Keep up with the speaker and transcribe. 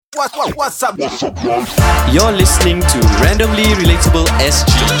What's up? You're listening to Randomly Relatable SG,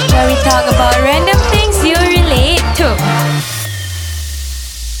 where we talk about random things you relate to.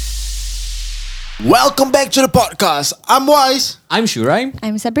 Welcome back to the podcast. I'm Wise. I'm Shuraim.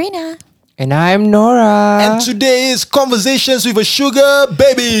 I'm Sabrina. And I'm Nora. And today is Conversations with a Sugar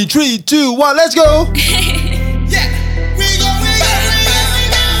Baby. 3, 2, 1, let's go.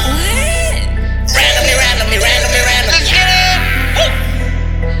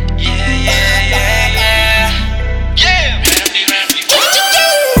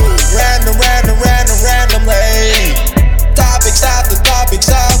 Topics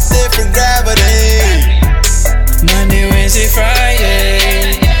of different gravity. Monday, Wednesday,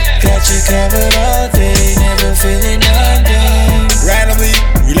 Friday. Got you covered all day. Never feeling under. Randomly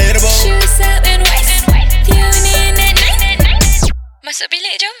relatable. Shoes up and Wise. Tune in at night. Masuk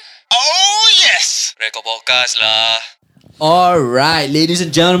bilik jom. Oh yes. Rekod podcast lah. Alright, ladies and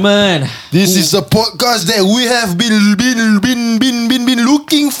gentlemen. This is a podcast that we have been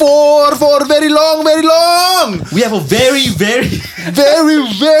looking for very long. We have a very very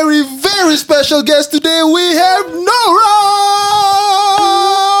special guest today. We have Nora.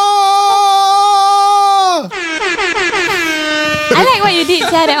 I like what you did,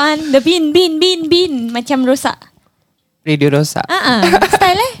 Sia, that one. The bin. Macam rosak. Radio Rosa.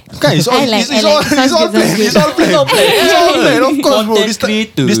 Style Okay, it's all I like. planned. It's all planned. Of course, bro. This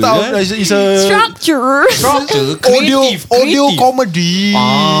style is a Structure. audio comedy.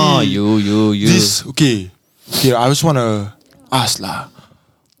 You. This okay. I just wanna ask lah.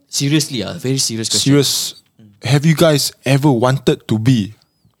 Seriously, very serious question. Serious. Have you guys ever wanted to be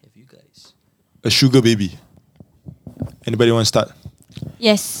a sugar baby? Anybody want to start?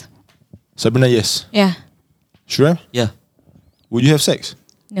 Yes. Sabrina, yes. Yeah. Sure. Yeah, Would you have sex?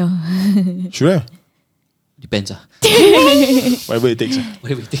 No. Sure. depends Whatever it takes.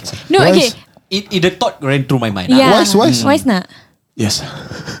 Whatever it takes. No, Wise? okay. It the thought ran through my mind. Yeah. Wise? Wise not? Yes.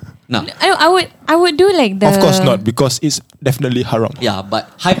 Nah. I would do like the. Of course not, because it's definitely haram. Yeah,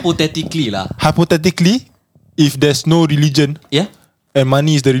 but hypothetically lah. Hypothetically, if there's no religion Yeah. and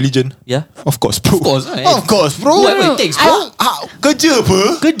money is the religion, Yeah. of course, bro. Of course, bro. Whatever it takes, bro. Kerja apa?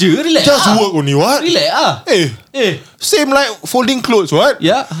 Kerja, relax Just work only, what? Relax Same like folding clothes, what?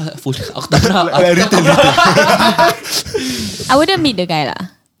 Ya, aku tak pernah. Like retail. I wouldn't meet the guy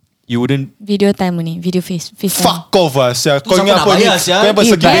lah. You wouldn't. Video time only. Video face time. Fuck off lah, sia. Kau siapa ingat nak apa ni? bayar, sia? Kau yang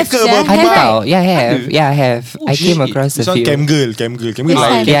pasal Yes, mereka sia. apa? Have Ada right? tau. Yeah, I have. I came shit. across a This one few. cam girl FaceTime.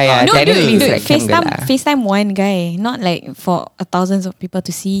 like. Yeah, No, technically dude, it's like cam girl lah. FaceTime one guy, not like for thousands of people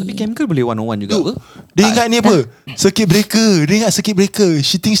to see. Tapi chemical boleh one on one juga apa? Dia ingat ni apa? Circuit breaker.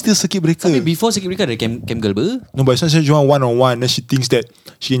 She thinks still circuit breaker. Tapi before circuit breaker ada cam girl ber. No, but it's not just one on one. Then she thinks that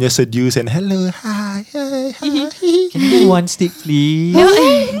she can just seduce and hello, hi. Can you get one stick please?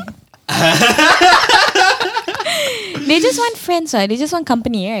 They just want friends, right? They just want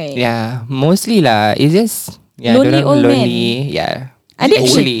company, right? Yeah, mostly lah. It's just Lonely dorang old man. lonely. Yeah. Are they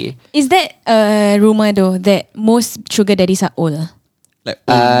Actually, Is that a rumor though that most sugar daddies are old? Like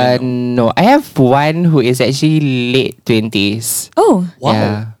old man. no. I have one who is actually late 20s. Oh, Wow.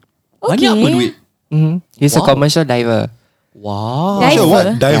 Yeah. Banyak apa duit? He's a Wow. commercial diver. Wow. Diver? So what?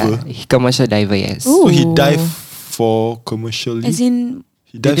 Diver. Yeah, commercial diver, yes. Ooh. So he dive for commercially. as in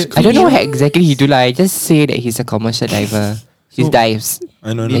He dives. I don't know what exactly he do lah. I just say that he's a commercial diver. He dives.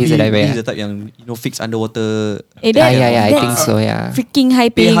 I know. He's a diver. He's Yeah. the type yang fix underwater. that, Yeah, I think that's so. Yeah. freaking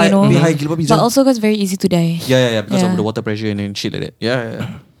high Pay paying, high- you know. pay high gila babi, But Zah. also because very easy to die. Yeah, because Yeah. of the water pressure and shit like that.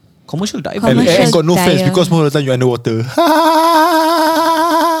 Yeah. Commercial diver. And Commercial got no fans dive. because most of the time you're underwater.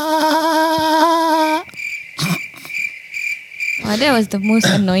 Oh, that was the most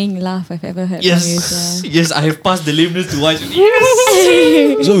annoying laugh I've ever heard from you. Sia. Yes, I have passed the lameness to watch.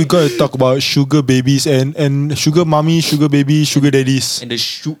 So we gotta talk about sugar babies and sugar mommy, sugar baby, sugar daddies. And the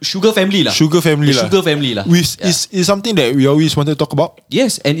sugar family lah. Sugar family The lah. sugar family lah. Which Yeah. is something that we always wanted to talk about.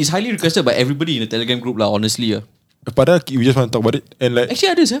 Yes, and it's highly requested by everybody in the Telegram group lah. Honestly, Padahal we just want to talk about it. And like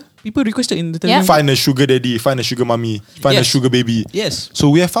actually ada sah. People requested in the Telegram. Yeah. find a sugar daddy, find a sugar mommy, find a Yes. sugar baby. Yes.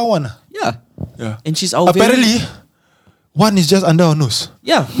 So we have found one. Yeah. Yeah. And she's our Apparently, one is just under our nose.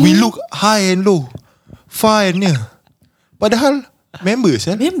 Yeah. We look high and low, far and near. Padahal members,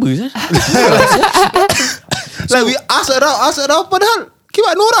 members eh? like we ask around. Padahal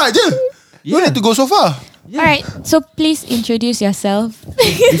kibat Nora je. You don't need to go so far. Yeah. Alright, so please introduce yourself.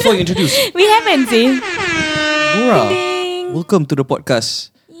 Before you introduce We haven't seen. Nora, Ding. welcome to the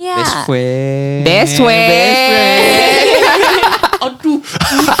podcast. Yeah. Best friend. Best friend. Aduh.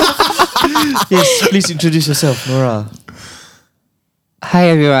 Yes, please introduce yourself, Nora. Hi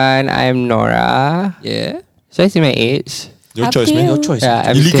everyone, I'm Nora. Yeah. Should I say my age? Your Up choice, to man. you. Your choice. Yeah,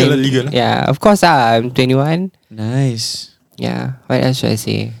 Illegal, everything- illegal. Yeah, of course. I'm 21. Nice. Yeah. What else should I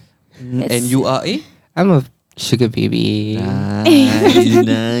say? And you are a? I'm a sugar baby.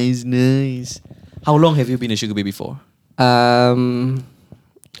 Nice, nice. How long have you been a sugar baby for?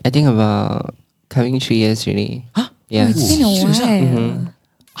 I think about coming 3 years really. Huh? Yeah. It's been a serious ah? while.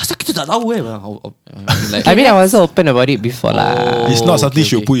 Asal kita tak tahu like, I mean, I was open about it before lah. It's not something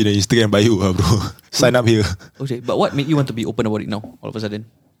okay, you put in the Instagram bio, bro. Sign up here. okay, but what made you want to be open about it now? All of a sudden.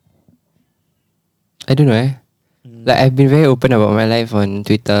 I don't know. Like I've been very open about my life on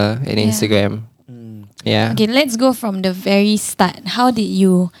Twitter and Yeah. Instagram. Yeah. Okay, let's go from the very start. How did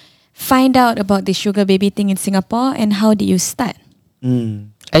you find out about the sugar baby thing in Singapore, and how did you start?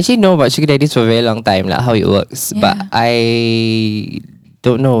 I actually know about sugar daddies for a very long time, like how it works, but Yeah. I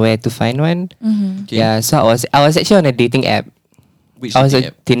don't know where to find one. Okay. Yeah, so I was actually on a dating app. Which I was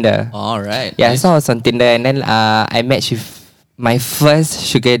dating on app? Tinder. Alright. Yeah, nice. so I was on Tinder, and then I matched with my first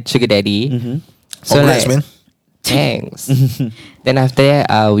sugar daddy. So Congrats, man. thanks. Then after that,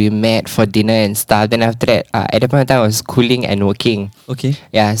 we met for dinner and stuff. Then after that, at the point of time, I was schooling and working. Okay.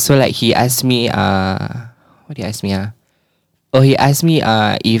 Yeah, so like he asked me, what did he ask me? Oh, he asked me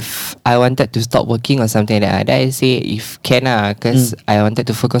if I wanted to stop working or something like that. Then I say if can because I wanted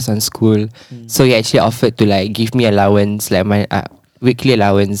to focus on school. So he actually offered to like give me allowance, like my weekly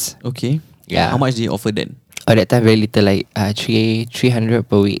allowance. Okay. Yeah. How much did he offer then? Oh, that time very little, like 300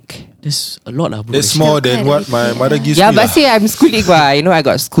 per week. That's a lot lah, bro. That's more than what my mother gives Yeah, me. but see, I'm schooling, you know, I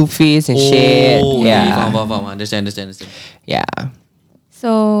got school fees and shit. Oh, Yeah, faham. Understand. yeah.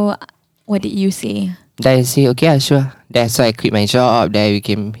 So, what did you say? Then I say, okay, sure. That's why I quit my job. Then I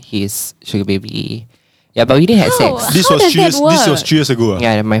became his sugar baby. Yeah, but we didn't have How? sex. This How was does 3 years. that This was work? 3 years ago.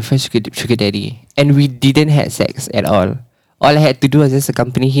 Yeah, my first sugar daddy. And we didn't have sex at all. All I had to do was just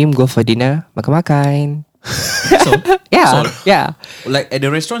accompany him, go for dinner, makan-makan. So, Yeah, So- yeah. like at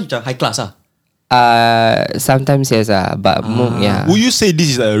the restaurant, macam high class ah. Sometimes yes, but yeah. Would you say this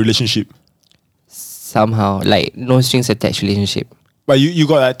is a relationship? Somehow, like no strings attached relationship. But you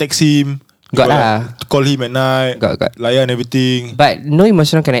got like text him, you Got like, lah. call him at night, Got. layan everything. But no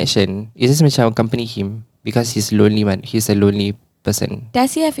emotional connection. It's just macam accompany him because he's lonely man. He's a lonely person.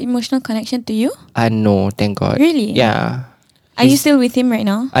 Does he have emotional connection to you? No, thank God. Really? Yeah. Are you still with him right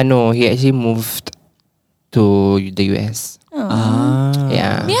now? No, he actually moved to the US.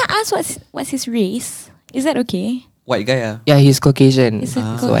 Yeah. May I ask what's his race? Is that okay? White guy ah. Yeah, he's Caucasian. It's a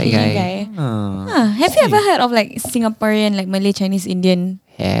He's a white Caucasian guy. guy. Have you ever heard of like Singaporean, like Malay, Chinese, Indian?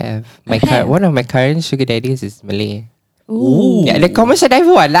 Have. Have. One of my current sugar daddies is Malay. Ooh. Yeah, the commercial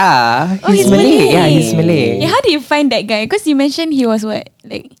diver one lah. Oh, he's Malay. Yeah, he's Malay. Yeah, how do you find that guy? Because you mentioned he was what,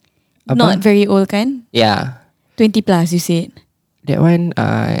 like Apa? not very old, kan? Yeah. 20 plus, you said. That one,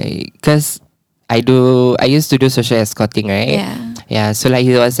 cause I used to do social escorting, right? Yeah. Yeah, so like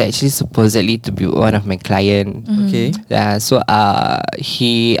he was actually supposedly to be one of my client. Okay. Yeah, so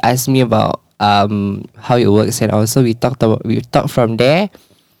he asked me about how it works, and also we talked from there.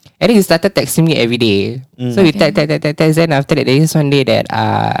 And then he started texting me every day. So we text. Then after that, there is one day that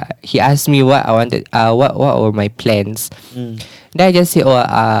he asked me what I wanted, what were my plans. Then I just say,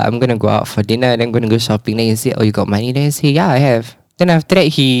 I'm gonna go out for dinner. Then I'm gonna go shopping. Then he say, you got money? Then I say, yeah, I have. Then after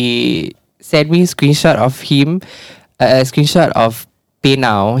that, he sent me screenshot of him, a screenshot of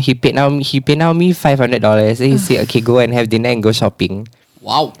PayNow. He paid now me $500. Then he said, okay, go and have dinner and go shopping.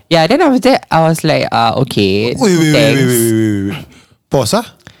 Wow. Yeah. Then after that, I was like, okay, thanks. Wait. Pause,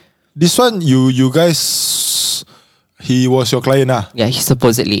 This one, you guys, he was your client, Yeah, he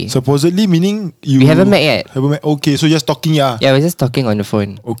supposedly. Supposedly meaning you... We haven't met yet. Haven't met. Okay, so just talking, Yeah, we're just talking on the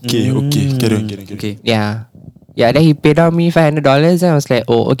phone. Okay. Carry on. Okay. Yeah. Yeah, then he paid out me $500. And I was like,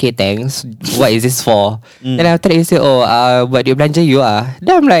 oh, okay, thanks. What is this for? Then after that, he said, buat duit belanja you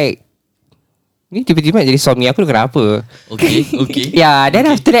Then I'm like, ni tiba-tiba jadi suami aku kenapa? Okay. Yeah, then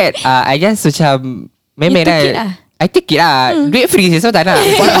after that, I just macam You took it lah? I take it lah. Duit free so tak nak.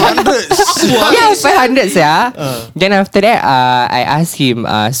 500. Yeah, 500 Then after that, I asked him,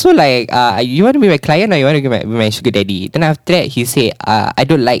 so like, you want to be my client or you want to be my sugar daddy? Then after that, he said, I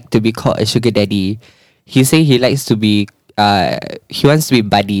don't like to be called a sugar daddy. He say he likes to be, he wants to be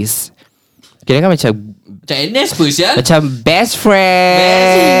buddies. Kira kan macam NS pun sial. macam best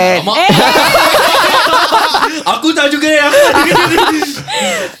friend. Aku tahu juga ya.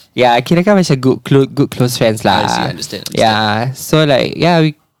 Yeah, kira kan macam good close friends lah. I see, understand. Yeah, so like, yeah,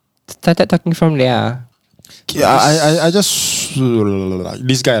 we started talking from there. Yeah, I just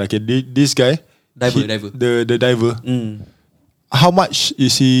this guy. Okay, this guy. Diver. The diver. How much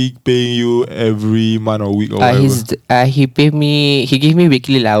is he paying you every month or week or whatever? He gave me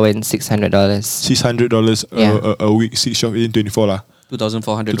weekly allowance $600. $600 Yeah. a week, 6 shop in 24 lah.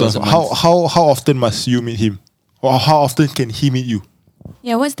 $2,400 a month. How often must you meet him? Or how often can he meet you?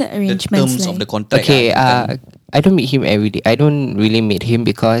 Yeah, what's the The arrangements terms like? of the contract. Okay, I don't meet him every day. I don't really meet him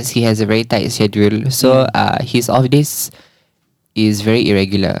because he has a very tight schedule. So his off days is very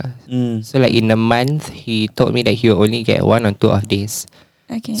irregular. So like in a month, he told me that he will only get 1 or 2 off days.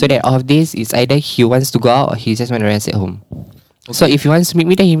 Okay. So that off days is either he wants to go out or he just want to rest at home. So if he wants to meet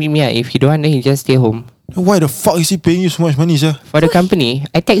me, then he meet me. If he don't want, then he just stay home. Why the fuck is he paying you so much money, sir? For the company,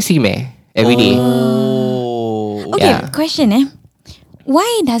 I text him every day. Oh. Okay, Yeah. question why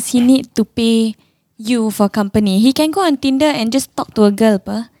does he need to pay you for company? He can go on Tinder and just talk to a girl,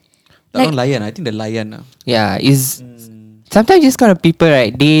 pa. That one layan. I think the layan. Yeah, is sometimes these kind of people,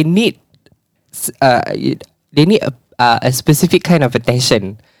 right? They need a specific kind of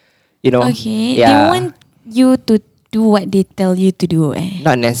attention. You know? Okay, Yeah. they want you to do what they tell you to do.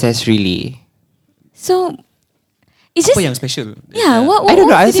 Not necessarily. So it's just Apa yang special? yeah. What I don't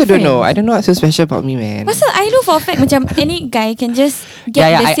know. I what's the also don't know. difference? I don't know what's so special about me, man. Pasal I know for a fact macam any guy can just get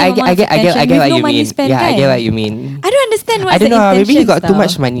Yeah, the same amount of I attention get with what no you money mean. spent, Yeah, I kan? get what you mean. I don't understand what's I don't the know. Maybe he intentions got too tau.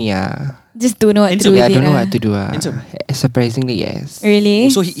 much money. Just don't know what to Handsome. do Yeah, I with don't it. know what to do. Handsome. Surprisingly, yes. Really?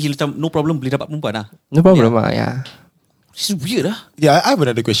 So he macam no problem boleh dapat perempuan lah. No problem. Yeah. This is weird lah. Yeah, I have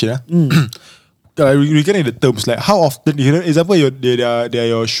another question. Regarding the terms, like how often, example, they are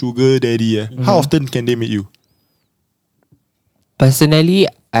your sugar daddy. How often can they meet you? Personally,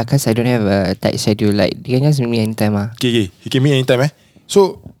 because I don't have a tight schedule, like they can just meet me anytime. Okay. He can meet anytime.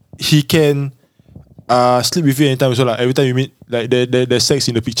 So he can sleep with you anytime. So like every time you meet, like there's sex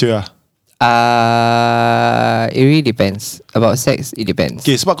in the picture. It really depends. About sex, it depends.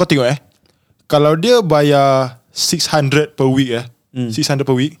 Okay, sebab kau tengok kalau dia bayar 600 per week 600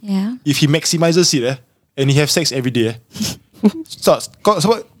 per week. Yeah. If he maximizes it and he have sex every day sebab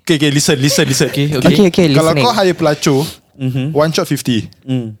okay, listen. Okay, Kalau listening. kau hire pelacur, one shot 50.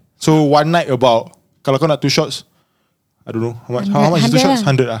 So one night about, kalau kau nak 2 shots, I don't know how much. How much is 2 100 shots?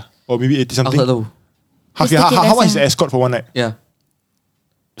 100 or maybe 80 Aku something. tak tahu. Just take it How as much a- is the escort for one night? Yeah.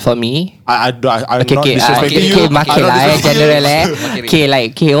 For me, I'm okay, not okay, disrespecting you. market I'm not lah, disrespecting general you. Okay,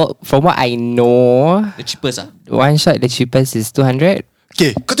 like, from what I know, The cheapest ah. one shot the cheapest is 200.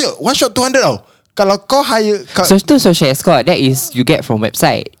 Okay, kau tengok one shot 200 tau. Kalau kau hire So to social escort, that is you get from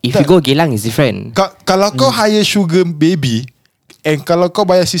website. If you go Geylang, it's different. kalau kau hire sugar baby, and kalau kau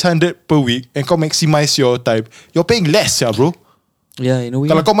bayar 600 per week and kau maximize your time, you're paying less bro. Yeah, in a way.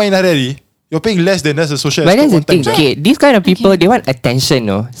 Kalau kau main hari-hari, you're paying less than that's a social But escort that's the one time. thing. Okay, these kind of people, they want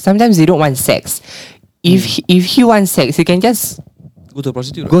attention. No, sometimes they don't want sex. If he wants sex, he can just Go to a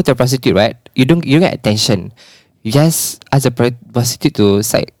prostitute. go to a prostitute, right? You don't get attention. You just ask a prostitute to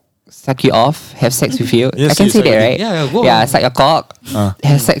suck you off, have sex with you. Yes, I can yes, say that, I right? Yeah, go. Yeah, suck your cock,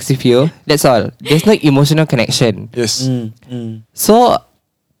 have sex with you. That's all. There's no emotional connection. Yes. So,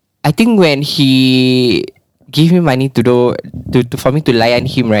 I think when he give me money to for me to layan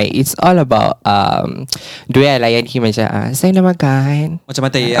him, right? It's all about do I layan him macam saya nak makan. Macam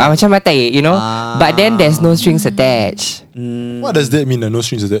mati ya. Macam matai, you know. But then there's no strings attached. What does that mean? No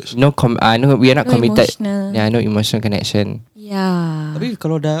strings attached. No, we are not No committed. emotional. Yeah, no emotional connection. Yeah. Tapi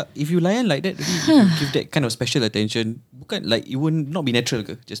kalau if you layan like that, really you give that kind of special attention, bukan like it would not be natural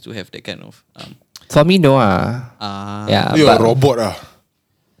ke just to have that kind of For me, no. Yeah, You're a but robot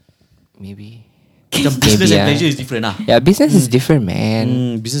maybe. Macam business and Maybe, pleasure is different lah. Yeah, business is different,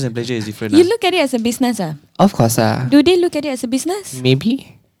 man. Business and pleasure is different You lah. look at it as a business Of course, Do they look at it as a business?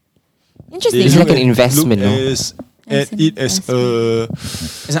 maybe. Interesting. It's like an investment, no? At it as a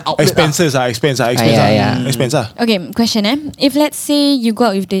It's an outlet expenses expense yeah. expense Okay, question If let's say you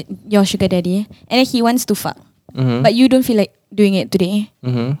go out with your sugar daddy and then he wants to fuck, but you don't feel like doing it today,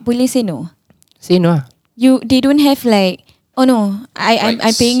 boleh say no? Say no. They don't have like, oh no, I'm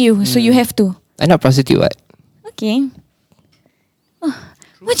paying you, so you have to. I'm not prostitute, what? Okay. Oh,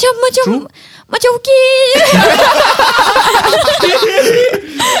 macam okay.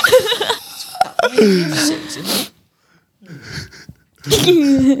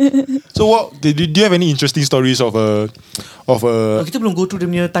 So what do you have any interesting stories of a Oh, kita belum go through dia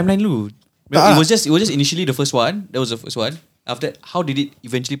punya timeline dulu. It was just initially the first one. That was the first one. After that, how did it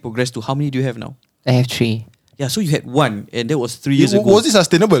eventually progress to how many do you have now? I have 3. Yeah, so you had one, and that was 3 years ago. was it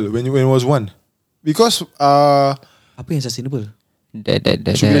sustainable when it was one? Because Apa yang sustainable? The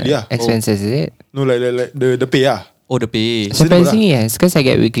Sugar daddy, yeah. expenses, is it? no like the pay Oh, the pay. Surprisingly, yes, because I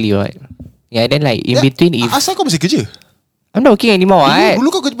get weekly, right? Yeah, then like in between, if asal kau masih kerja? I'm not working anymore, right? Dulu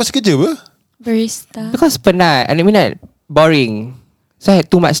kau masih kerja apa? Barista. Because penat. I mean, like, boring. So I had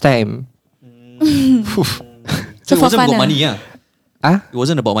too much time. So it for wasn't fun about lah. money, yeah. Ah, It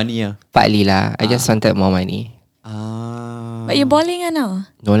wasn't about money, yeah. partly lah. I just wanted more money. But you're balling now.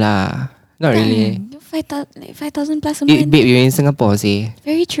 No lah, not really. 5,000 plus a Eh, month. babe, you're in Singapore, say.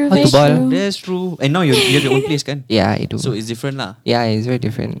 Very true. How Very to ball? true. That's true. And now you have your own place, kan? Yeah, I do. So it's different lah. Yeah, it's very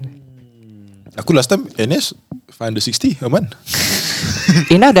different. Aku last time NS 560 a month.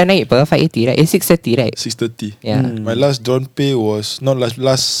 Now dah naik apa? 580, right? 630, right? 630. Yeah. My last drawn pay was not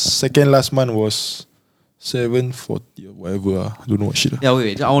second last month was 740 or whatever. I don't know what shit. Yeah,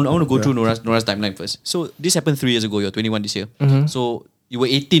 wait. I want to go through Nora's timeline first. So this happened 3 years ago. You're 21 this year. So you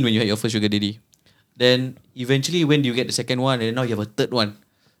were 18 when you had your first sugar daddy. Then eventually, when do you get the second one? And now you have a third one.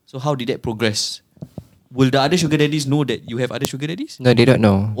 So how did that progress? Will the other sugar daddies know that you have other sugar daddies? No, they don't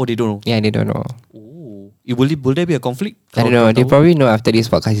know. Or they don't know? Yeah, they don't know. Oh, will there be a conflict? I don't know. They probably know after this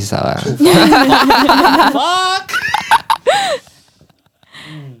podcast is out. Fuck.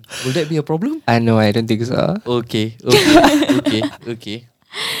 Will that be a problem? No, I don't think so. Okay.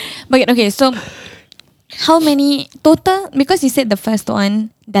 But okay, so how many total? Because you said the first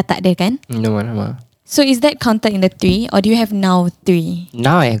one dah tak ada kan? No, no. So is that counted in the 3 or do you have now 3?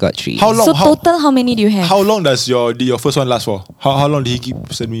 Now I got 3. How long? So total how many do you have? How long does your first one last for? How long did he keep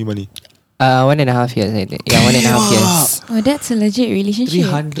sending me money? 1.5 years, I think. Yeah, 1.5 years. Oh, that's a legit relationship.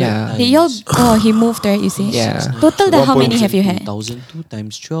 300 Yeah. Did y'all? Oh, he moved, right? You say. Yeah. Total dah how many have you had? 1,002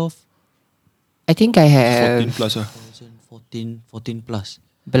 times 12. I think I have 14 plus 14 plus.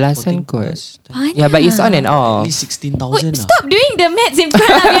 belasan 14 kot. plus. Banyak. Yeah, but it's on and At off. least 16,000 Wait, lah. stop doing the maths in front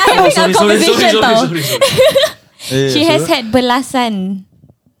of me. We are having a conversation tau. She has had belasan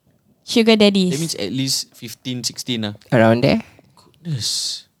sugar daddies. That means at least 15, 16 lah. Around there.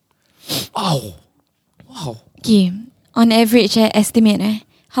 Goodness. Wow. Okay, on average, estimate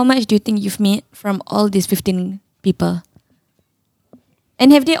how much do you think you've made from all these 15 people? And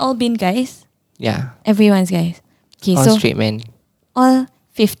have they all been guys? Yeah. Everyone's guys. Okay, All so straight men. all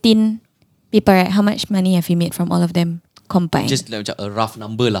 15 people, right? How much money have you made from all of them combined? Just like macam a rough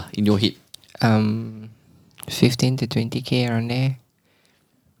number lah in your head. 15 to 20k around there.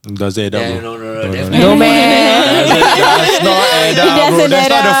 Does it add up? No, definitely. No man. That's not add up, bro. doesn't That's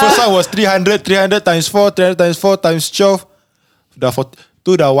add not the up. first one was 300 times 4, 300 times 4 times 12. Dah 40,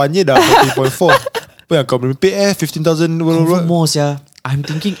 tu dah 1 year dah 14.4. Apa yang kau boleh pay 15,000 Confirm more sia. I'm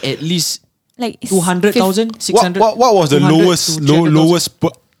thinking at least like 200,000, 600. What was the 200 lowest to 300,000? lowest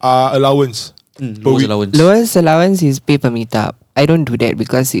allowance? Per Lowest week? allowance. Lowest allowance is pay per meetup. I don't do that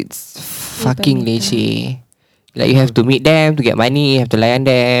because it's fucking leceh. Like you have to meet them to get money, you have to layan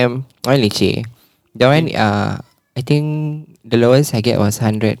them. All leceh. That one, I think the lowest I get was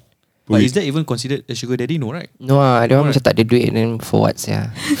 100. But is that even considered a sugar daddy? No, right? No that one macam tak ada duit then for what ya?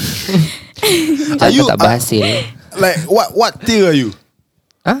 Are you- tak berhasil. Like what tier are you?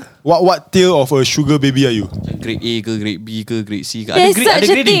 Huh? What tier of a sugar baby are you? Grade A ke, grade B ke, grade C ke? There's such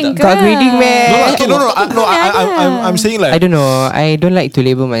a grading thing, tak? Got grading man. No. I'm saying like I don't know. I don't like to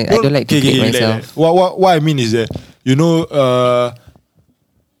label my. I don't like to grade myself. What I mean is that you know,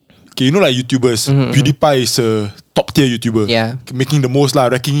 you know like YouTubers. PewDiePie is a top tier YouTuber. Yeah. Making the most lah,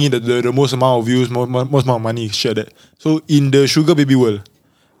 racking in the most amount of views, most amount of money. Share that. So in the sugar baby world,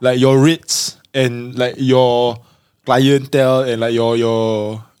 like your rates and like your clientele and like your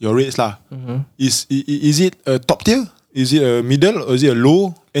rates lah. Is it a top tier? Is it a middle or is it a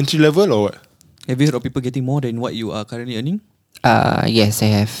low entry level or what? Have you heard of people getting more than what you are currently earning? Yes,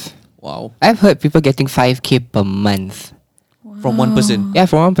 I have. Wow. I've heard people getting 5k per month. From one person. Yeah,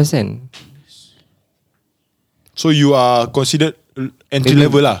 for one person. So you are considered entry Maybe-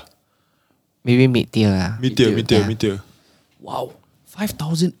 level lah. Maybe mid tier lah. Mid tier. Yeah. Wow.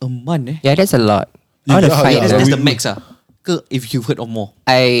 5,000 a month Yeah, that's a lot. I want to Yeah, fight. yeah, That's we- the max ah. Ke if you've heard of more.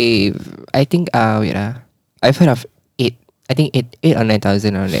 I think wait I've heard of 8. I think 8 or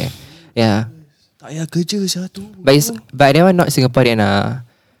 9,000 around there. Yeah. Tak payah kerja satu. But that one not Singaporean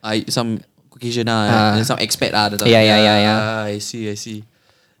Some Caucasian and some expat Yeah. I see.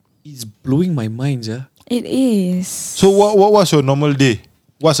 It's blowing my mind It is. So what was your normal day?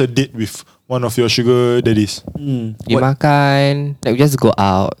 What's a date with one of your sugar daddies? Pergi makan. Like we just go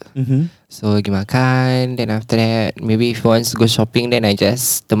out. Mm-hmm. So pergi makan. Then after that, maybe if he wants to go shopping, then I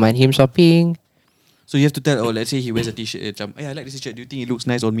just teman him shopping. So you have to tell, let's say he wears a t-shirt, I like this t-shirt. Do you think it looks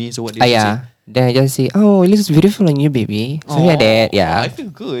nice on me? So what do you Yeah. Then I just say, oh, it looks beautiful on you, baby. Something like that. Yeah. I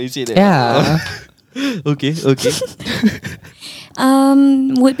feel good. You say that. Yeah. Okay.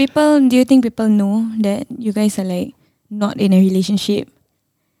 Do you think people know that you guys are like not in a relationship?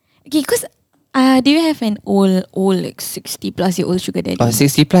 Okay, because do you have an old like 60 plus year old sugar daddy? Oh,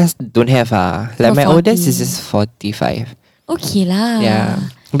 60 plus don't have Like Or my 40. oldest is just 45. Okay lah. Yeah.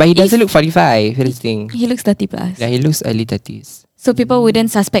 But he doesn't look 45. That's the thing. He looks 30 plus. Yeah, he looks early 30s. So people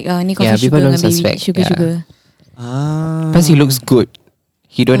wouldn't suspect ni coffee Yeah, people sugar don't dengan baby suspect, sugar yeah. sugar. Plus he looks good.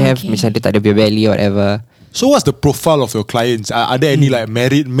 He don't have Okay. macam dia tak ada beer belly or whatever. So what's the profile of your clients? Are there any like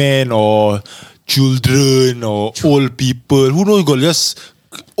married men or children or old people? Who knows? Got just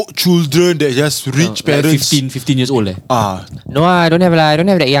children that just rich Like parents. 15 years old No I don't have lah. I don't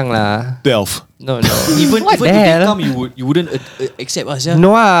have that young lah. 12. No. Even What if the they hell? come, you wouldn't accept us. Yeah.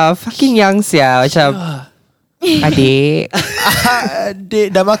 No fucking young sia. Macam adik. Dek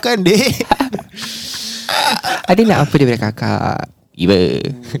dah makan dek. Adik nak apa daripada kakak? Iba.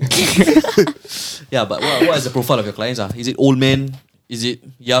 Yeah, but what is the profile of your clients? Is it old men? Is it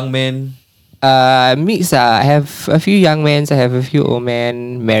young men? Mix I have a few young men. I have a few old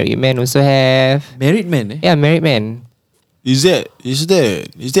men. Married men also have. Married men? Yeah, married men. Is that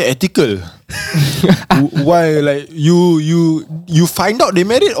ethical? Why like you find out they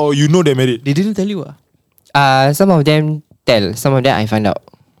married or you know they married? They didn't tell you. Some of them tell. Some of them I find out.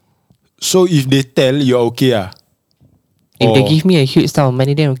 So if they tell, you're okay If they Or- give me a huge sum of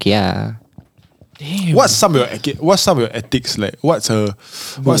money, then okay Damn. What's some of your ethics like? What's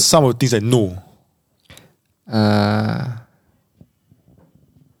some of the things I know?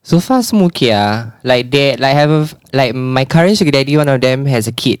 So far semua okay Like they like like my current sugar daddy, one of them has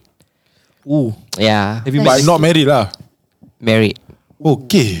a kid. Ooh. Yeah, Have you But met? not married lah. married.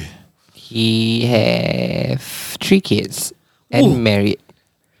 Okay. He have 3 kids and Ooh. married.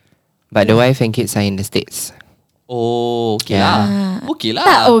 But the wife and kids are in the States. Oh, okay Yeah. lah. Okay lah.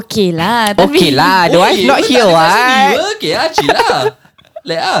 Tak okay lah. Tapi Okay lah, the wife not here what? Okay lah, chill lah.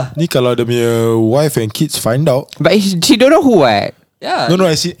 Like Ni kalau dia punya wife and kids find out. But she don't know who what. Yeah. No,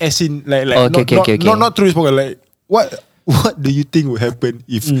 as in like Oh, okay. not through his pocket. Like what do you think will happen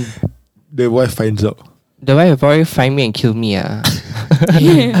if the wife finds out? The wife will probably find me and kill me and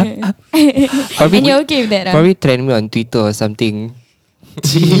you're okay with that lah. Probably trend me on Twitter or something.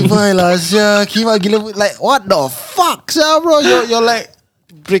 Kima lah sia. Kima gila. Like what the fuck sia bro? You're like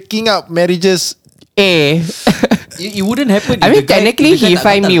breaking up marriages. It wouldn't happen. I if mean the guy- technically if the guy he tak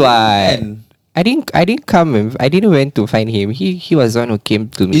find me batal what. kan. I didn't come. I didn't went to find him. He was the one who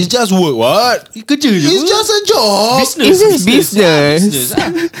came to me. It's just work. What? Kerja je. It's just a job. business. It's just business.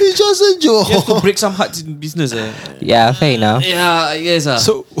 Business. It's just a job. You have to break some hearts in business. Yeah, fair enough. Yeah, I guess.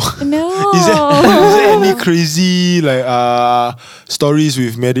 So No. is there any crazy like stories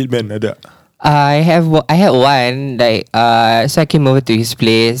with married men? Ada? I had one like so I came over to his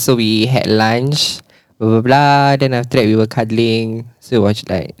place, so we had lunch, blah blah blah. Then after that we were cuddling, so we watched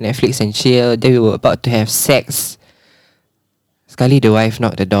like Netflix and chill. Then we were about to have sex. Sekali the wife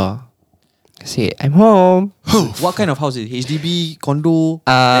knocked the door. Said, "I'm home." What kind of house is it? HDB, condo,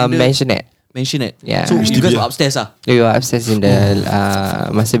 landed? Mansionette. Mansionette. Yeah. So you HDB, guys yeah. were upstairs We were upstairs in the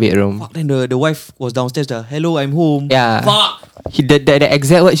master bedroom. Fuck, then the wife was downstairs hello, I'm home. Yeah. Fuck. The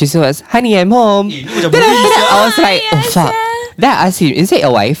exact word she said was, "Honey, I'm home." Eh, ni macam Then movie, after that, sia. I was like, "Oh fuck." Then I asked him, "Is that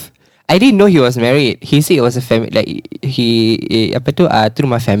your wife?" I didn't know he was married. He said it was a family, like apa tu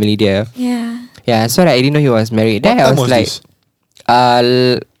rumah family dia. Yeah. Yeah, so I didn't know he was married. Then What I time was was like, this?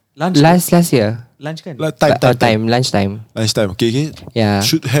 Lunch. last year. Lunch kan? Like Lunchtime. Lunchtime. Okay. Yeah.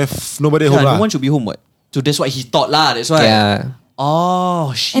 Should have nobody Yeah, home lah. no one should be home. What? So that's what he thought lah. That's why. Yeah.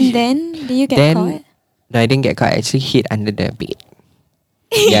 Oh shit. And then did you get Then caught? no, I didn't get caught. I actually hid under the bed.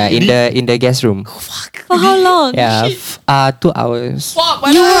 Yeah, in the guest room. For how long? Yeah, 2 hours. Fuck,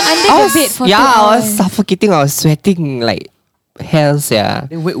 You were under the bed for 2 I was hours. suffocating. I was sweating like hell. Yeah.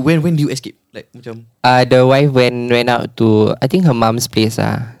 Then when do you escape? Like macam. The wife went out to I think her mom's place.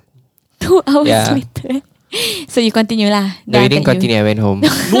 2 hours Yeah. later. So you continue lah. No, we didn't continue. I went home.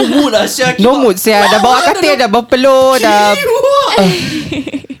 No mood lah sia. No mood saya. Dah bawa katil, dah berpeluh, dah.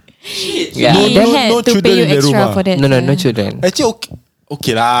 Shit. Yeah. He No- had no to children pay you in the room extra ah? for that. No, yeah. no children. Actually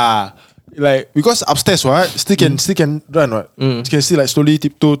okay lah. Like because upstairs what still can run what. You can still like slowly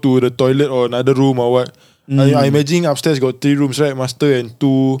tiptoe to the toilet or another room or what. I imagine upstairs got 3 rooms right, master and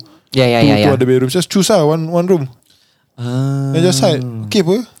 2 Yeah. two other bedrooms. Just choose one room. And just hide. Okay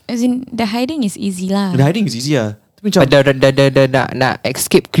apa? As in the hiding is easy lah. The hiding is easy lah. Tapi macam, But the nak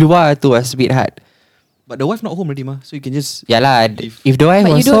escape keluar tu was a bit hard. but the wife not home already mah. So you can just. Yeah lah. If the wife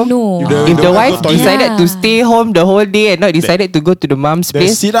But was you don't home, know. If if the wife go toilet. decided to Yeah. stay home the whole day and not decided to go to the mom's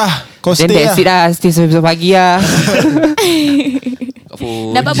That's place, it lah. Kau then stay that's it lah. lah. Stay sampai pagi lah. kat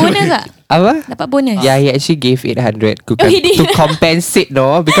phone. Dapat bonus tak? Apa? Dapat bonus? Yeah, he actually gave 800 to, Oh, he did? to compensate,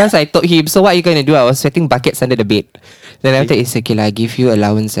 no? Because I told him, so what you gonna do? I was sweating buckets under the bed. Then after it's okay lah, I give you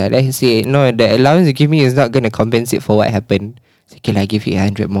allowance. Then he said, no, the allowance you give me is not gonna compensate for what happened. It's okay lah, I give you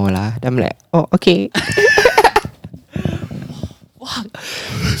 800 more lah. Then I'm like, oh, okay.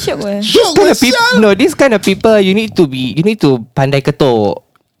 Syok weh. This kind of people, you need to pandai ketuk.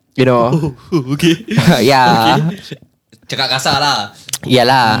 You know. Okay. Yeah. Cakap kasar lah.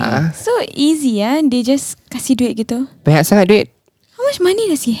 Yalah. So easy They just kasih duit gitu. Banyak sangat duit. How much money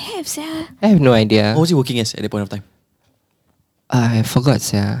does he have, sir? I have no idea. What was he working as at that point of time? I forgot,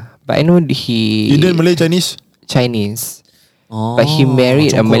 yeah. But I know he Indian, Malay, Chinese. Chinese. Oh, But he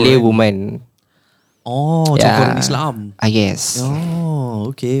married a Congkor, Malay right? woman. Oh, Congkor Islam. Yes.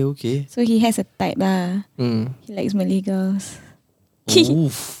 Oh, okay. So he has a type lah. Mm. He likes Malay girls.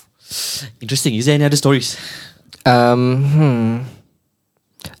 Oof. Interesting. Is there any other stories? No,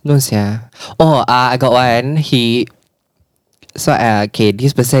 yeah. Oh, I got one. This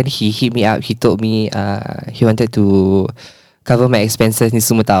person, he hit me up. He told me he wanted to cover my expenses ni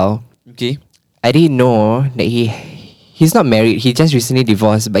semua tau. Okay. I didn't know that he's not married. He just recently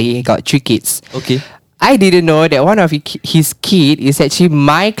divorced, but he got 3 kids. Okay. I didn't know that one of his kid is actually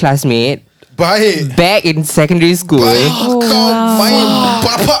my classmate Baik. back in secondary school. Kau main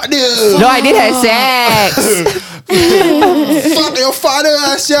bapak dia. No, I didn't have sex. Fuck your father,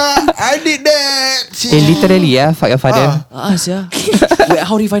 Asya. I did that. Literally, fuck your father. Yeah. Wait,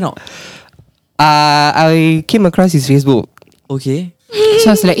 how did you find out? I came across his Facebook. Okay.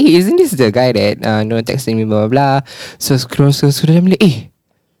 So I was like, hey, isn't this the guy that texting me blah blah blah. So scroll I'm like,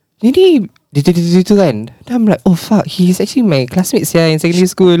 ni itu kan. Then I'm like, oh fuck, he's actually my classmate in secondary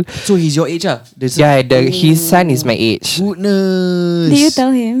school. So he's your age Yeah, his son is my age. Goodness. Did you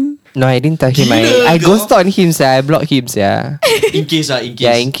tell him? No, I didn't tell him. I ghosted on him, I blocked him, In case.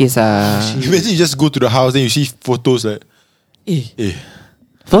 Yeah, in case. Imagine you just go to the house, then you see photos like,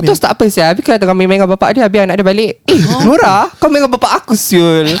 Fotos tak apa Habis kalau tengah main dengan bapak dia, habis anak dia balik, Nora, kau main dengan bapak aku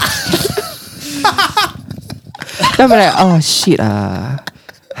siul. Then I'm like, oh shit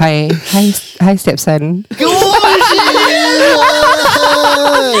Hi stepson.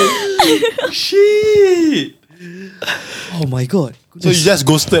 Shit. Oh my god. so you just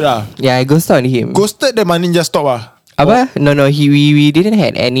ghosted lah. Yeah, I ghosted on him. Ghosted, the money just stop lah. Apa? No, we didn't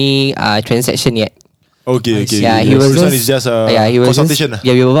had any transaction yet. Okay. Yeah, he was This one just, is just a he was consultation lah. Just,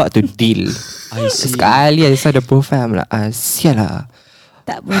 we were about to deal. I see. Sekali I saw the profile, I'm like, sial lah.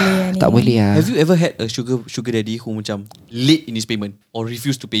 Tak boleh ni. Tak boleh lah. Have you ever had a sugar daddy who macam late in his payment or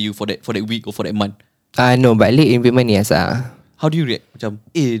refused to pay you for that week or for that month? No, but late in payment, yes. How do you react? Macam,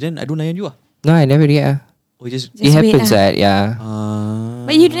 then I don't layan you No, I never react. Or you just It Just happens, wait, right? Yeah.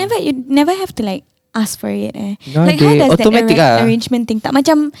 But you never have to like ask for it. No, Like how they does automatic that ah. arrangement thing? Tak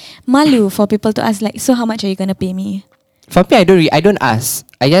macam malu for people to ask like, so how much are you gonna pay me? For me, I don't ask.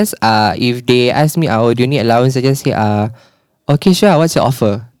 I just if they ask me, oh, do you need allowance? I just say, okay, sure. What's your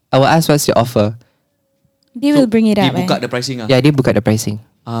offer? I will ask, what's your offer? They will bring it They up. buka the pricing Yeah, they book out the pricing.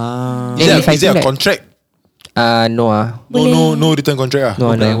 Is if I there think a that- contract? No No return contract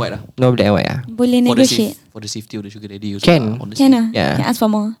No, black no. and white No black and white Boleh negotiate. For the safety of the sugar daddy also Can. honestly. Can lah. Yeah. Can ask for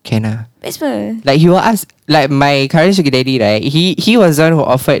more. Can Best per. Like he will ask, like my current sugar daddy, right? He was the one who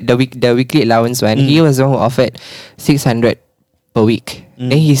offered the weekly allowance one. He was the one who offered 600 per week.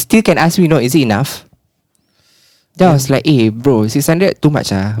 Then he still can ask me, is it enough? Then I was like, bro, 600 too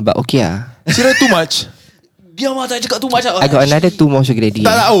much but okay Is that too much? Diam lah, tak cakap too much I got another 2 more sugar daddy.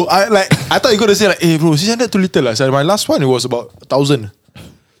 Tak lah. I thought you gonna say like, bro, 600 too little lah. So my last one, it was about 1,000.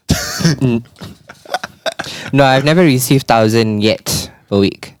 No, I've never received 1,000 yet per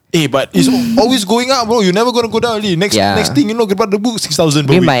week. But it's always going up, bro. You're never gonna go down. Next thing you know, get the book 6,000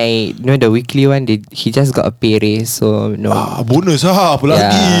 per Maybe week. the weekly one, he just got a pay raise, so no. Bonus apa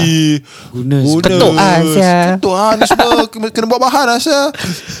lagi? Goodness. Ketuk sia. Ketuk ni semua kena buat bahan sia.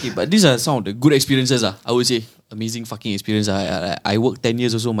 Okay, but these are some of the good experiences I would say. Amazing fucking experience I work 10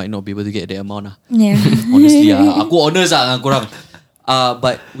 years also might not be able to get that amount Yeah. Honestly aku honest dengan korang.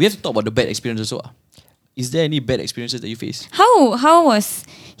 But we have to talk about the bad experience also. Is there any bad experiences that you face? How was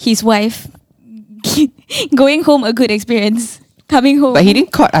his wife going home a good experience? Coming home. But he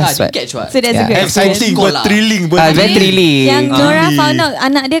didn't caught us, Didn't right? catch what? So that's a good experience. Exciting Call but lah. thrilling. Very thrilling. Yang Nora found out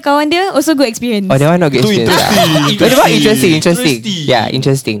anak dia, kawan dia also good experience. Oh, that one not good Itu experience. interesting. But what interesting. Interesting. Yeah,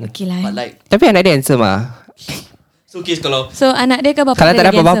 interesting. Okay lah. But like, Tapi anak dia handsome so case kalau So anak dia ke bapak Kalau dia tak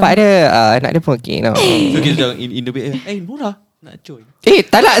lagi dapat bapak handsome? dia, anak dia pun okay. No. so case kalau in the bed, Nora nak join.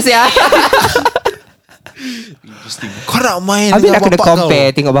 Tak nak sia. Interesting. Kau nak main Habis dengan nak kena bapak compare,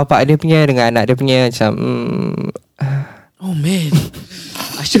 tengok bapak dia punya dengan anak dia punya macam Oh man,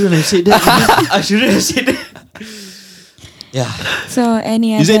 I shouldn't have said that. I shouldn't have said that. Yeah, So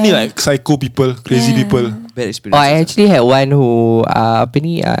any other Is there any like psycho people, crazy people? bad Oh, experience. I actually had one who I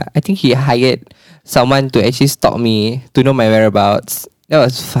think he hired someone to actually stalk me to know my whereabouts. That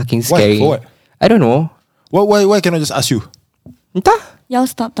was fucking Why? scary. For what? I don't know. Why cannot just ask you? Entah. Y'all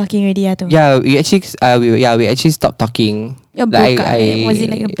stop talking already, tu. Yeah, we actually stopped talking. Your Like, broke up. Was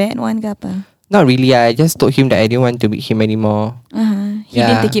it like a bad one ke apa? Not really. I just told him that I didn't want to meet him anymore. He Yeah.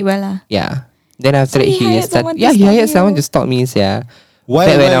 didn't take it well lah. Yeah. Then after So that, he hired someone to he stalk hired you. someone to stalk me. Yeah.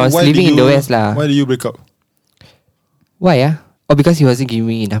 Back when I was living in the West lah. Why did you break up? Why? Oh, because he wasn't giving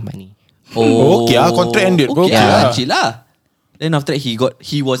me enough money. Oh, okay, contract ended, bro. Okay, Okay lah. chill lah. Then after that,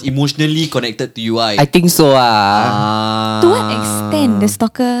 he was emotionally connected to you. I think so. To what extent the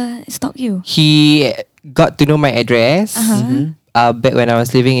stalker stalk you? He got to know my address. Back when I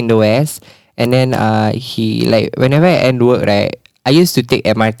was living in the West, and then he like whenever I end work, right, I used to take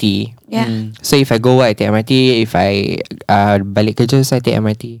MRT. Yeah. So if I go work, I take MRT. If I balik kerja, so I take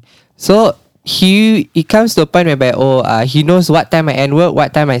MRT. So it comes to a point whereby he knows what time I end work,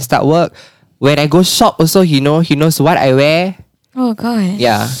 what time I start work. When I go shop, also he knows what I wear. Oh god.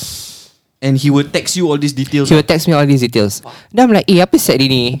 Yeah, And he would text you all these details. he will text me all these details. Then I'm like, apa set dia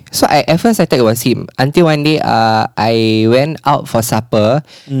ni? So at first I thought it was him. Until one day, I went out for supper,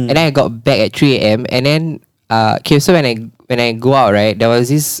 and then I got back at 3 a.m. And then okay, so when I go out, right, there was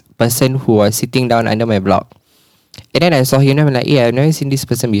this person who was sitting down under my block. And then I saw him and I'm like, I've never seen this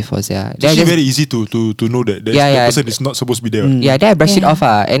person before. Yeah. It's actually very easy to know that Yeah, that person is not supposed to be there. Yeah, then I brushed it Yeah. off.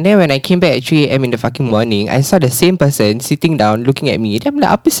 And then when I came back at 3 a.m. in the fucking morning, I saw the same person sitting down looking at me. Then I'm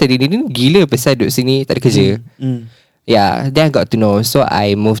like, apa sih dia ni gila pasal duduk sini tak ada kerja. Yeah, then I got to know. So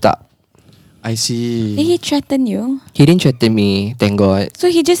I moved up. I see. Did he threaten you? He didn't threaten me, thank God.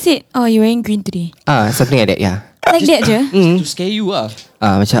 So he just said, "Oh, you're wearing green today." Something like that, yeah. Like that je. To scare you ah.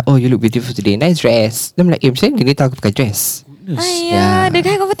 Macam, oh, you look beautiful today. Nice dress. Then I'm like, macam mana dia tahu aku pakai dress? Ayah, the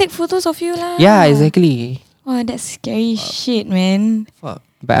guy gonna take photos of you lah. Yeah, exactly. Wow, that's scary shit, man. Fuck.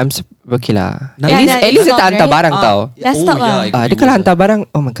 But I'm okay lah. Nah, At least dia stop, tak hantar right? barang tau. Dah stop lah. Dia kalau hantar barang,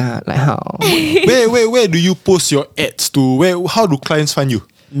 oh my god, like how? Where do you post your ads to? How do clients find you?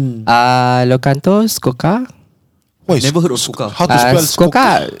 Locanto, Skoka. What is Never heard of Skoka. How to spell Skoka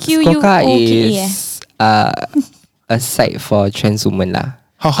Q-U-O-K-A. is a site for trans women lah.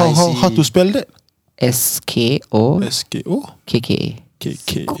 How to spell that? SKO SKO KK.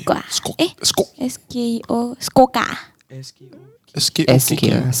 KK Skoka. Skok S-K-O. Skoka.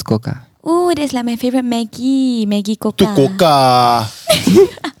 SKO Skoka. Oh, that's like my favorite Maggie. Maggie Coca. Tu Coca.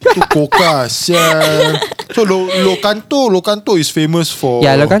 Tu Coca. Sial. So Locanto is famous for.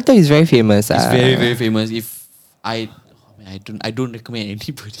 Yeah, Locanto is very famous. It's very very famous. If I don't recommend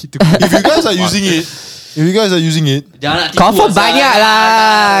anybody to. If you guys are using it, Jangan nak tipu Confirm asal. banyak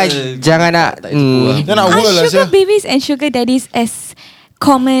lah. Jangan nak. Tak tipu lah. then nak Are work lah sugar sial. babies and sugar daddies as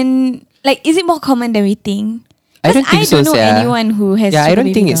common? Like, is it more common than we think? I don't think so, I don't know sia. anyone who has. Yeah, I sugar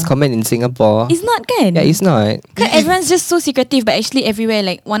don't think baby it's now. common in Singapore. It's not, kan? Yeah, it's not. Cause everyone's just so secretive, but actually everywhere,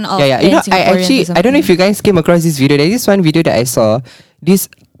 like one out. Yeah. You know, I don't know if you guys came across this video. There's this one video that I saw.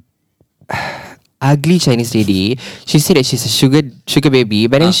 This ugly Chinese lady. She said that she's a sugar baby,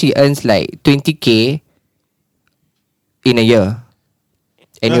 but then she earns like 20K in a year.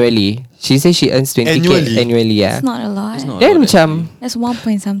 Annually. She says she earns 20K annually, yeah. It's not a lot. It's not Then a lot, macam, That's 1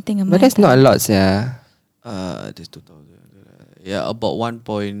 point something a month. but that's not a lot, yeah. There's 2,000. Yeah, about 1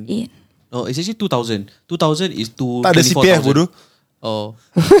 point. Eight. No, it's actually 2,000. 2,000 is to Tak ada CPF 24,000. bodoh. Oh.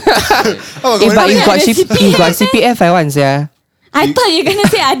 But if got, CPF. got CPF, I want, yeah. I thought you were gonna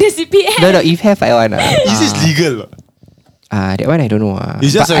say ada CPF. No, if have, I want. Is this legal? That one I don't know.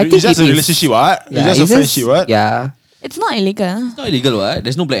 It's just But I a think it is. relationship, what? Yeah, It's just a friendship, what? Yeah. It's not illegal. It's not illegal, what?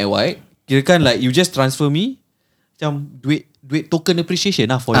 There's no black and white. Kirakan like you just transfer me macam duit token appreciation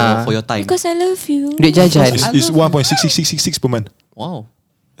lah for your time. Because I love you. Duit jajan. It's 1.66666 per month. Wow.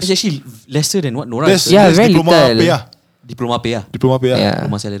 It's actually lesser than what Nora That's, is. Yeah, that's very diploma little. pay lah. Diploma pay lah. Diploma pay lah. Yeah.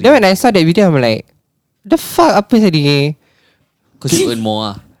 Diploma salary. Then when I saw that video, I'm like, the fuck apa tadi? Because you earn more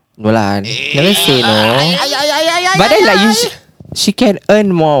lah. No lah, never say no. But then like she can earn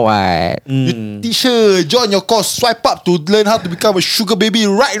more, what? You teach her, join your course, swipe up to learn how to become a sugar baby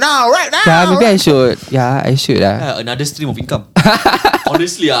right now. Yeah, maybe I should. Yeah, I should lah. Yeah, another stream of income.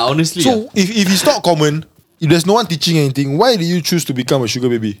 honestly. So if it's not common, if there's no one teaching anything, why did you choose to become a sugar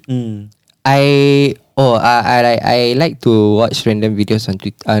baby? I like to watch random videos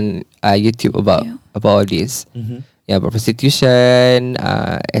on YouTube about all this. Yeah, about prostitution,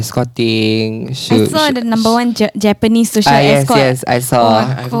 escorting. I saw the number one Japanese social escort. Yes, I saw.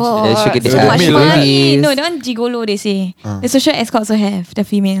 Oh, The sugar So so much male, money. babies. No, that one gigolo they say. The social escorts also have the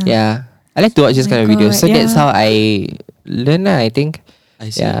female. Yeah, I like to watch this Oh kind of my videos. So God, that's yeah. how I learn. I think. I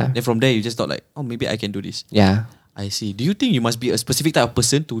see. Yeah. Then from there you just thought like, oh, maybe I can do this. Yeah. I see. Do you think you must be a specific type of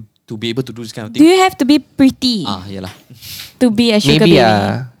person to be able to do this kind of Do thing? you have to be pretty Yeah lah. to be a sugar Maybe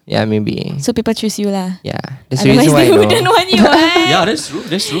baby? Yeah, maybe. So people choose you lah. Yeah, that's the Otherwise reason why. they I wouldn't know. want you. Yeah, that's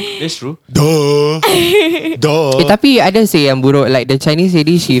true. Duh. Tapi ada say yang buruk. Like the Chinese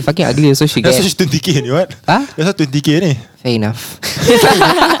lady, she fucking ugly, so she That's get. why she's 20k ni, what? Huh? That's why 20k ni. Fair enough.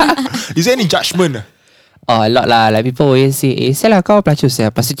 Is there any judgment? Oh, a lot lah. Like people always say, "Salah kau pelacur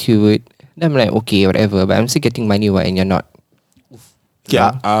saya, prostitute." Then I'm like, okay, whatever. But I'm still getting money, and you're not. Okay,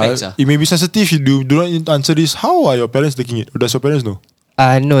 Thanks, it may be sensitive. You do not need to answer this. How are your parents taking it? Or does your parents know?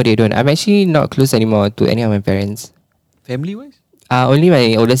 No, they don't. I'm actually not close anymore to any of my parents. Family wise? Only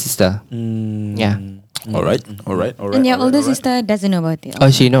my older sister. Yeah. Alright. And your older sister doesn't know about it. Oh,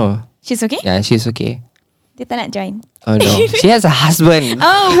 she know. She's okay? Yeah, she's okay. Dia tak nak join. Oh no, she has a husband.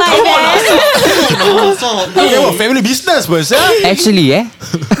 Oh my bad. Okay, well, family business first, yeah? Actually,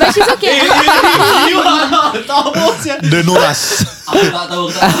 But she's okay. The Noras.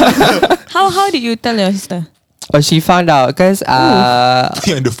 How did you tell your sister? Oh, she found out because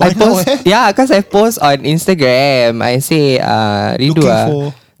Yang the I find out, post, yeah, because I post on Instagram. I say rindu Looking ah.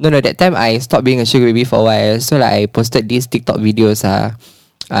 for- No, that time I stopped being a sugar baby for a while. So like I posted these TikTok videos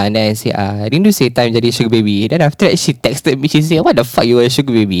and then I say rindu say time jadi sugar baby. Then after that she texted me. She said, "What the fuck you a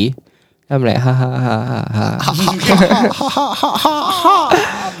sugar baby?" I'm like ha ha ha ha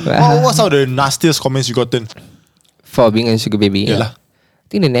ha. What's all the nastiest comments you gotten? For being a sugar baby. Yeah lah. I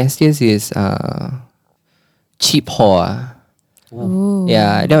think the nastiest is cheap whore. Oh.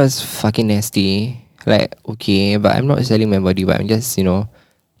 Yeah, that was fucking nasty. Like, okay, but I'm not selling my body, but I'm just,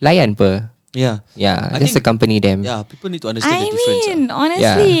 layan per. Yeah. Yeah, I just think- accompany them. Yeah, people need to understand I the difference. mean,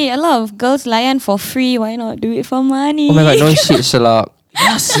 honestly, a lot of girls layan for free. Why not do it for money? Oh my god, no shit, Sherlock.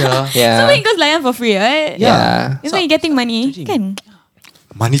 Yes, yeah. Yeah. So many girls layan for free, right? Yeah. It's like you're getting money. Kan?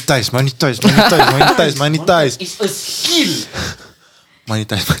 Monetize. It's a skill.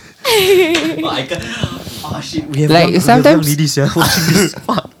 Monetize. I can't. Oh shit, we have Like, young sometimes- ladies watching this.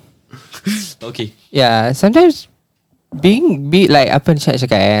 Fuck. Okay. Yeah, sometimes like apa nak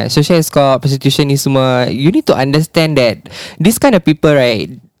cakap social escort, prostitution ni semua, you need to understand that this kind of people, right,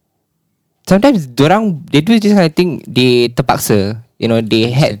 sometimes they do this kind of thing, they terpaksa, they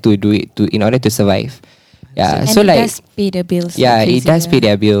had to do it in order to survive. Yeah, And so it like does pay the bills. yeah, like it does crazy, pay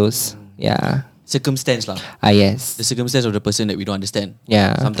their bills. Yeah. Circumstance lah. Yes. The circumstance of the person that we don't understand.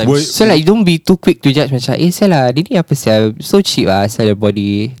 Yeah. Sometimes. So like don't be too quick to judge macam salah dia ni apa sel so cheap sell the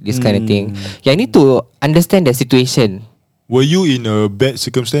body this kind of thing. Yeah, I need to understand the situation. Were you in a bad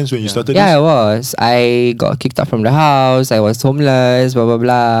circumstance when you started Yeah, I this? was. I got kicked out from the house. I was homeless. Blah blah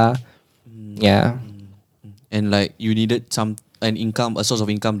blah. Yeah. And like you needed a source of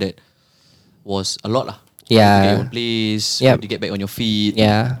income that was a lot lah. Yeah. To get your own place. Yep. To get back on your feet.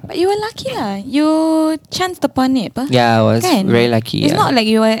 Yeah. But you were lucky lah. You chanced upon it, pa? Yeah, I was Kan? very lucky. It's yeah. not like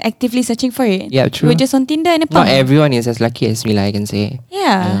you were actively searching for it. Yeah, true. You were just on Tinder and Not everyone is as lucky as me, like I can say.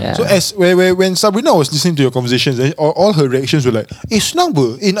 Yeah. Yeah. So as when Sabrina was listening to your conversations, all her reactions were like, senang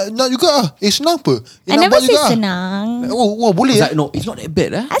apa? Nak juga ah. Senang apa? I Nak never buat say juga ah." senang. Oh, boleh It's like, no, it's not that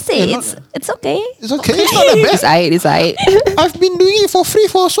bad. I say it's okay. It's okay. It's not that bad. It's aight. I've been doing it for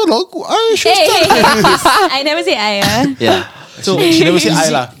free for so long. I should Hey, start. I never say I. Yeah. So She never say I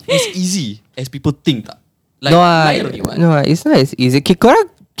easy- lah. It's easy as people think tak. Like, No, layan only what? no, it's not as easy.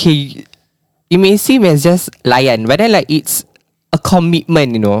 It may seem as just layan, but then like it's a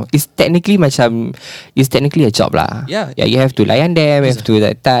commitment, It's technically a job lah. Yeah. Yeah, you have to layan them, you have to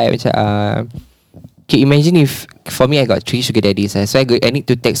that type macam okay, imagine if for me I got 3 sugar daddies, so I need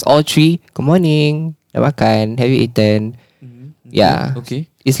to text all 3, good morning, dah makan, have you eaten? Yeah. Okay.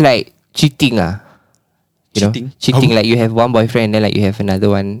 It's like cheating Cheating? Cheating like you have one boyfriend then like you have another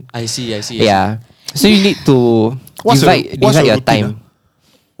one. I see. Yeah. So you need to What's divide your your routine, time.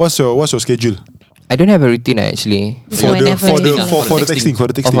 What's your schedule? I don't have a routine actually. For the Whenever for the you for, think. for the texting for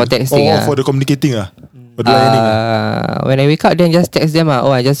the texting for texting, or ah. for the communicating for the lining When I wake up then just text them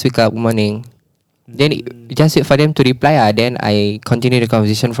I just wake up, good morning. Then just wait for them to reply then I continue the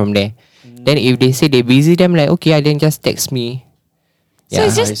conversation from there. Then if they say they busy then I'm like okay then just text me. So Yeah.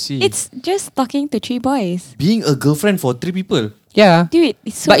 it's I see. just talking to 3 boys. Being a girlfriend for 3 people. Yeah. Dude,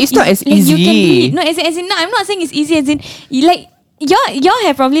 it's so But it's not as like, you can easy. do it. No, as in no, I'm not saying it's easy. As in, y'all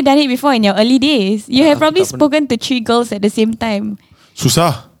have probably done it before in your early days. You have probably tak pernah. spoken to 3 girls at the same time.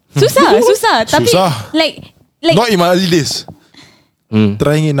 Susah. Susah. Tapi Susah. like Not in my early days.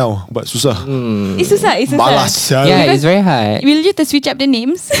 Trying it now, but susah. it's susah. Malas. Yeah, it's very hard. Will you to switch up the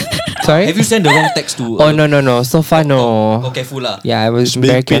names? Sorry? Have you sent the wrong text to? Oh no. So far no. Oh, careful lah. Yeah, I was Just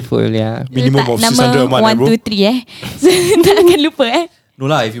very being paid. careful, yeah. Minimum of Letak 600 a month, nama bro. 1, 2, 3 So tak akan lupa No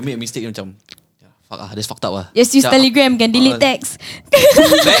lah, if you make a mistake macam, fuck that's fucked up lah. Just use Macam, Telegram, can delete text.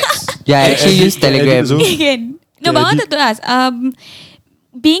 Text. Yeah, I actually use Edit Telegram. also. Kan? No, but I wanted to ask.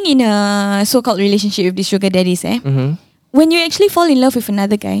 being in a so-called relationship with these sugar daddies, when you actually fall in love with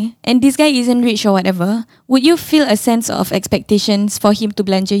another guy and this guy isn't rich or whatever, would you feel a sense of expectations for him to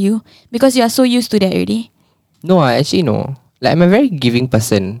belanja you because you are so used to that already? No, I actually no. Like I'm a very giving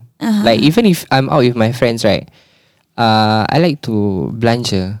person. Like even if I'm out with my friends, right? I like to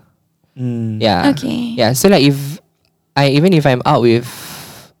belanja. Yeah. Okay. Yeah. So like even if I'm out with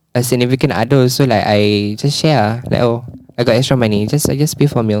a significant other, so like I just share. Like I got extra money, I just pay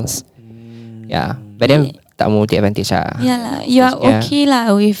for meals. Yeah. But then tak mau take advantage lah. Yeah lah. You are okay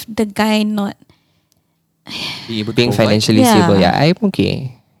lah with the guy not being financially stable. Yeah, I'm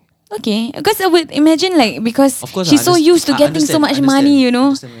okay. Okay, because I would imagine like because Of course, she's so used to getting so much money, you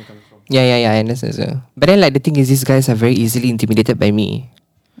know. Understand where you're coming from. Yeah, I understand so. But then like the thing is, these guys are very easily intimidated by me.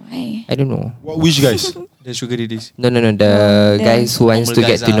 Why? I don't know. Which guys? The sugar daddies. No, the guys who wants to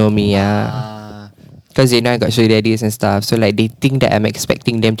Normal get guys to know ah. me, yeah. Because they know I got sugar daddies and stuff. So like they think that I'm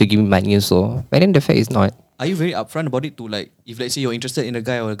expecting them to give me money also. But then the fact is not. Are you very upfront about it to like, if let's say you're interested in a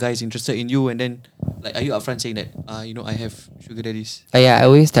guy or a guy is interested in you, and then like, are you upfront saying that, I have sugar daddies? Yeah, I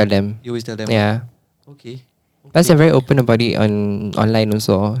always tell them. You always tell them. Yeah. Okay. Plus I'm very open about it online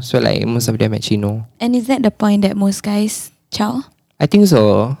also. So like most of them actually know. And is that the point that most guys chow? I think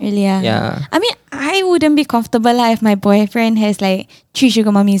so. Really? Yeah. I mean, I wouldn't be comfortable lah if my boyfriend has like 3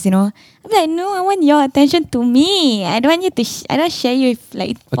 sugar mummies, you know. I'm like, no, I want your attention to me. I don't want you to. I don't share you with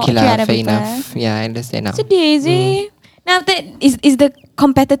like Okay 3 lah, other fair people. enough. Yeah, I understand now. So easy. Now that is the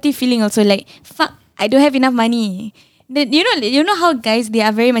competitive feeling also like fuck. I don't have enough money. Then you know how guys they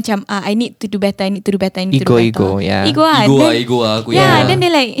are very macam I need to do better. I need to do better. I need to do better. Ego, yeah. Ego Aku yeah, then they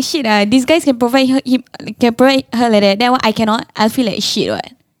like shit. These guys can provide her like that. Then what I cannot. I'll feel like shit. What?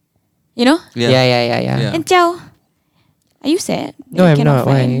 You know? Yeah. Yeah. And ciao. Are you sad? No, that I'm you not. cannot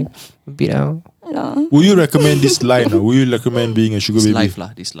find- Why? A bit now. Hello. Would you recommend this line? Or would you recommend being a sugar This baby? life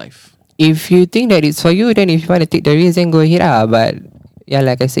lah. This life. If you think that it's for you, then if you want to take the risk, then go ahead lah. But yeah,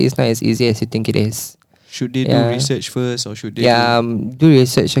 like I said, it's not as easy as you think it is. Should they do Yeah. research first or should they? Do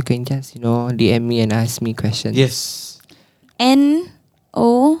research. You can just DM me and ask me questions. Yes.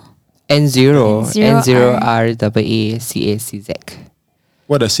 N-O N0 N0 RAACACZ.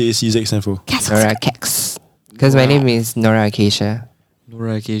 What does CACZ stand for? Nora Kex. Because my name is Nora Acacia.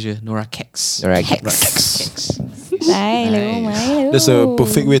 Nora Acacia. Nora Kex. Nora Kex. Milo. That's a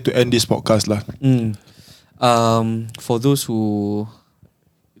perfect way to end this podcast lah. For those who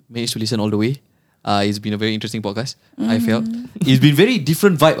managed to listen all the way, it's been a very interesting podcast. I felt it's been very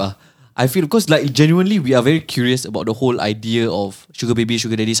different vibe. I feel because like genuinely we are very curious about the whole idea of sugar baby,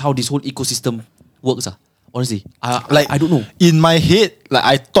 sugar daddies, how this whole ecosystem works. Honestly, I don't know. In my head, like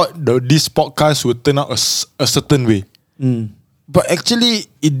I thought this podcast would turn out a certain way, but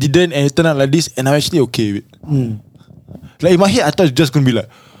actually it didn't, and it turned out like this, and I'm actually okay with it. Like in my head, I thought it's just gonna be like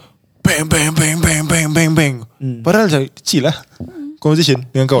bang, bang, bang, bang, bang, bang, bang. Padahal like chill lah, conversation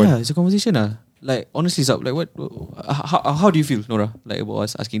dengan kawan. Yeah, it's a conversation. Like honestly, Zab, like what? How do you feel, Nora? Like about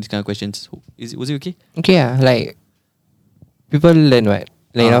us asking these kind of questions? Was it okay? Okay, like people learn what?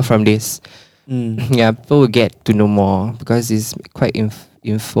 Like from this. Yeah, people will get to know more because it's quite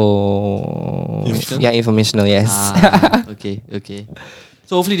informational, yes. Okay.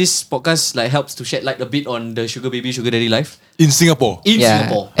 So hopefully this podcast like helps to shed light a bit on the sugar baby, sugar daddy life In Singapore. in Yeah.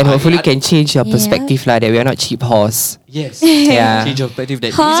 Singapore. And hopefully can change your Yeah. perspective lah, that we are not cheap horse. Yes. Yeah. Change your perspective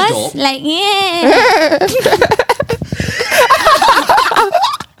that it is a job. Horse, like yeah.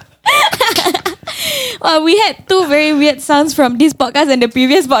 Well, we had 2 very weird sounds from this podcast and the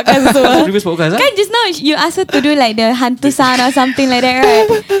previous podcast as well. Previous podcast, Kan just now you asked her to do like the hantu sound or something like that, right?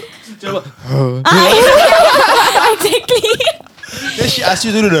 Exactly. Then she asked you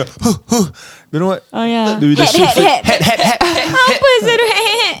to do the don't know what. Oh yeah. Do the shift. Head. Apa sih tu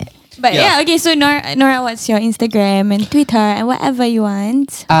head? But yeah, okay. So Nora, what's your Instagram and Twitter and whatever you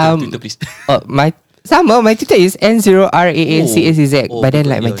want? Twitter, please. My Twitter is N0RAACACZ. Oh, But then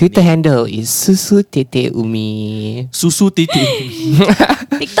because like my your Twitter name. handle is Susu Tete Umi. Susu titi.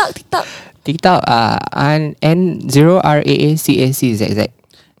 TikTok. TikTok N0RAACACZ.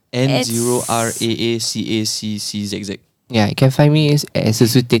 N0RAACACCZ. Yeah, you can find me as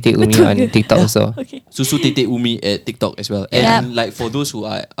Susu Tete Umi on TikTok also. Okay. Susu Tete Umi at TikTok as well. And Yeah. like for those who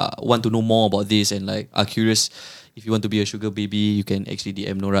are want to know more about this and like are curious, if you want to be a sugar baby, you can actually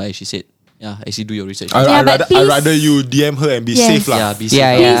DM Nora as she said. Yeah, actually do your research. Yeah, but I'd rather you DM her and be Yes. safe lah. Yeah, be safe.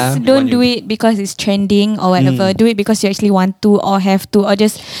 Yeah, Please yeah. don't do it because it's trending or whatever. Do it because you actually want to or have to or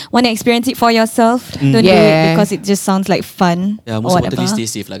just want to experience it for yourself. Don't do it Yeah. because it just sounds like fun Yeah, or most whatever. importantly,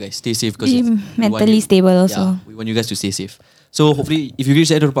 stay safe lah, guys. Stay safe because Be mentally stable also. Yeah, we want you guys to stay safe. So hopefully, if you reach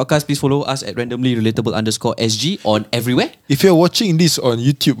the end of the podcast, please follow us at randomlyrelatable_SG on everywhere. If you're watching this on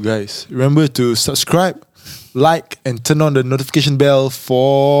YouTube, guys, remember to subscribe, like, and turn on the notification bell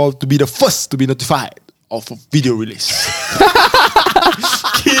to be the first to be notified of a video release.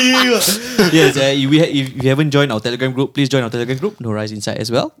 Yes, if you haven't joined our Telegram group, please join our Telegram group. Nora is inside as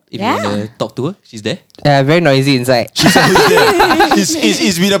well. If you want to talk to her, she's there. Very noisy inside.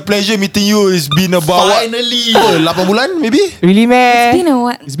 It's been a pleasure meeting you. It's been about Finally. 8 bulan maybe. Really, man? Been a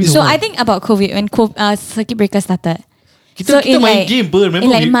while. been a So while. I think about COVID when circuit breaker started. Kita main game, remember? in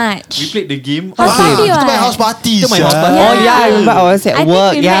like we March. played the game. House party Kita what? main house party. Kita main house sia. party. Oh yeah, I remember I was at I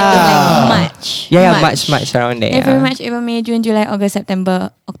work. think we met in like Yeah. March. March around there. Every Yeah. March, April, May, June, July, August, September,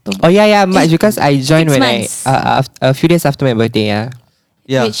 October. Oh yeah, March because I joined 6 when months. a few days after my birthday. Yeah.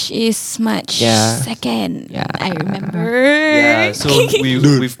 Yeah. Which is March Yeah. 2nd. Yeah. I remember. Yeah, so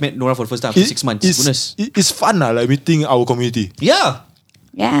we've met Nora for the first time after 6 months. Goodness. It's fun like meeting our community. Yeah.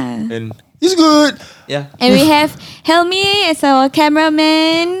 Yeah. And it's good. Yeah. And we have Helmi as our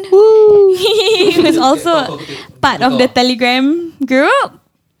cameraman. He was also part of the Telegram group.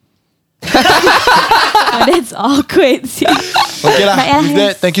 Oh, that's awkward. Okay lah. But yeah, With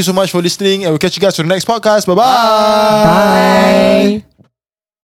that, thank you so much for listening, and we'll catch you guys for the next podcast. Bye-bye. Bye.